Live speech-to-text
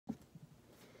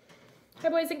Hi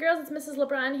boys and girls, it's Mrs.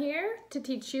 LeBron here to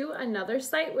teach you another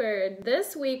sight word.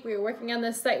 This week we are working on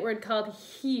this sight word called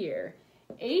here.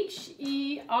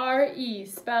 H-E-R-E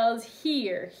spells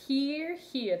here, here,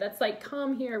 here. That's like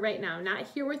come here right now, not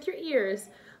here with your ears,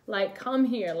 like come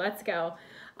here, let's go.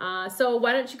 So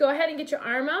why don't you go ahead and get your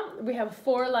arm out. We have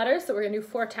 4 letters, so we're gonna do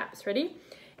 4 taps. Ready?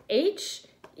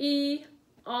 H-E-R-E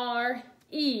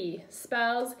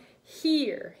spells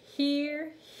here,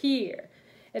 here, here.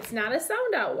 It's not a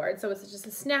sound out word, so it's just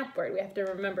a snap word. We have to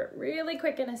remember it really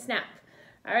quick in a snap.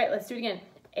 All right, let's do it again.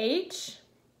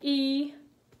 H-E-R-E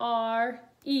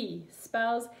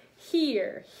spells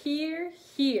here, here,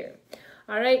 here.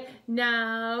 All right,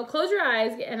 now close your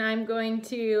eyes, and I'm going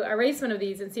to erase one of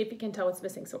these and see if you can tell what's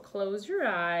missing. So close your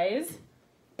eyes.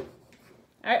 All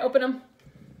right, open them.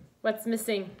 What's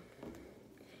missing?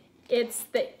 It's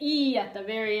the E at the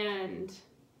very end.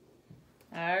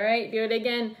 All right, do it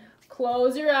again.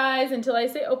 Close your eyes until I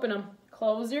say open them.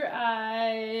 Close your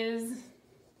eyes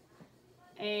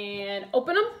and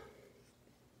open them.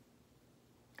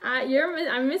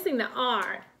 I'm missing the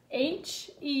R.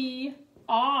 H-E-R-E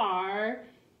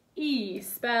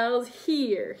spells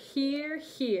here, here,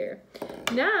 here.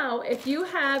 Now, if you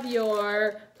have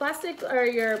your plastic or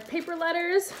your paper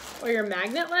letters or your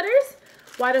magnet letters,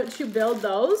 why don't you build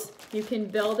those? You can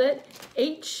build it.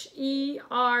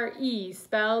 H-E-R-E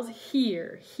spells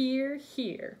here, here,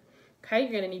 here. Okay,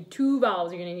 you're gonna need 2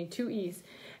 vowels. You're gonna need 2 E's.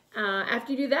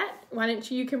 After you do that, why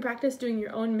don't you can practice doing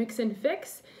your own mix and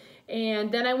fix. And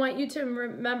then I want you to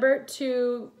remember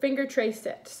to finger trace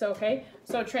it. So, okay,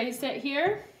 so trace it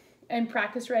here and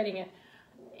practice writing it.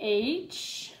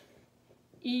 H-E-R-E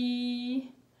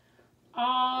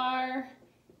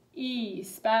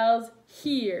spells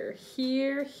here,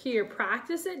 here, here.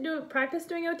 Practice it. Practice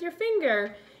doing it with your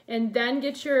finger, and then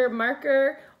get your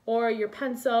marker or your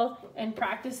pencil and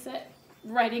practice it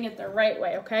writing it the right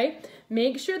way. Okay.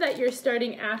 Make sure that you're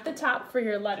starting at the top for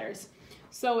your letters.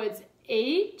 So it's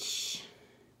H-E-R-E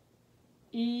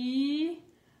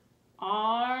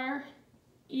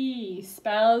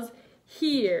spells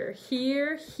here,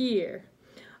 here, here.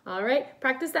 All right,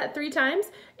 practice that 3 times,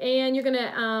 and you're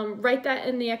gonna write that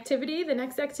in the activity, the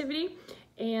next activity,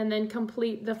 and then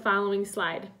complete the following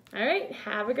slide. All right,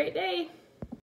 have a great day.